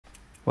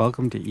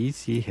Welcome to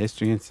EC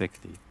History in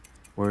 60,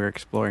 where we're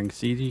exploring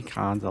CG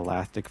Conn's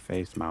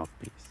elastic-faced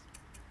mouthpiece.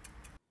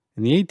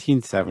 In the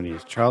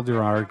 1870s, Charles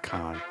Gerard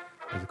Conn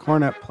was a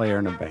cornet player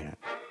in a band.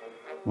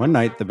 One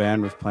night, the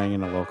band was playing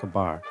in a local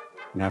bar,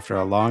 and after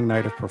a long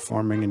night of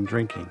performing and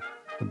drinking,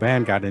 the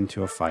band got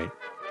into a fight.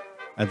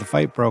 As the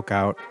fight broke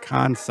out,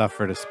 Conn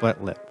suffered a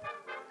split lip.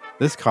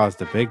 This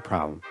caused a big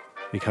problem,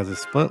 because a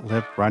split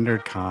lip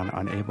rendered Conn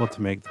unable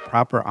to make the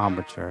proper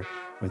embouchure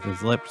with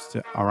his lips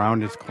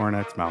around his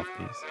cornet's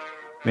mouthpiece,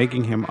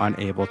 making him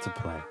unable to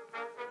play.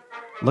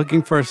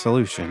 Looking for a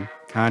solution,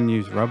 Conn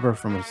used rubber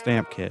from a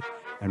stamp kit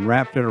and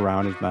wrapped it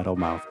around his metal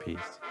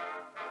mouthpiece.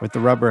 With the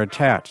rubber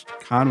attached,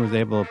 Conn was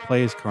able to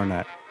play his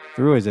cornet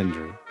through his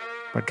injury,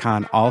 but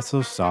Conn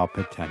also saw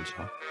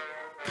potential.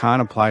 Conn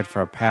applied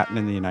for a patent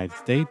in the United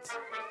States,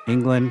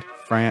 England,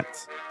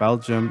 France,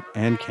 Belgium,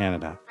 and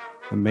Canada,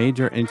 the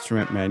major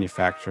instrument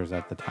manufacturers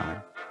at the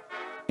time.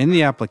 In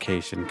the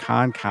application,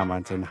 Conn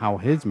comments on how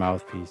his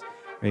mouthpiece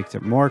makes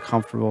it more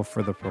comfortable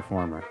for the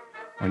performer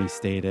when he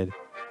stated,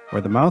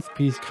 "Where the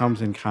mouthpiece comes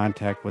in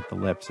contact with the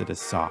lips, it is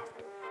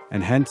soft,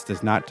 and hence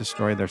does not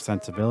destroy their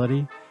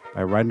sensibility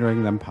by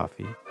rendering them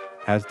puffy,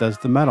 as does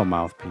the metal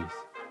mouthpiece.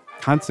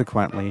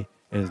 Consequently,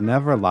 it is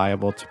never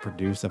liable to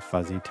produce a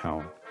fuzzy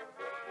tone."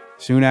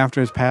 Soon after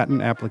his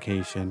patent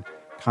application,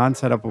 Conn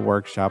set up a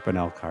workshop in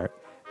Elkhart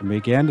and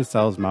began to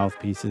sell his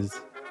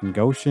mouthpieces in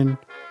Goshen,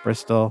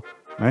 Bristol,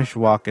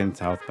 Meshawaka, and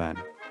South Bend.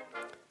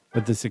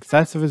 With the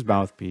success of his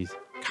mouthpiece,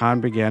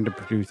 Conn began to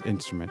produce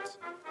instruments,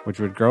 which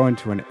would grow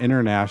into an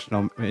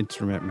international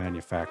instrument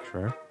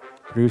manufacturer,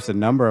 produce a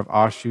number of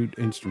offshoot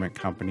instrument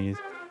companies,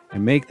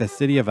 and make the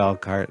city of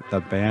Elkhart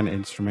the band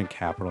instrument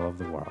capital of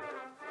the world.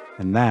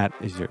 And that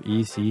is your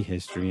EC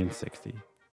History in 60.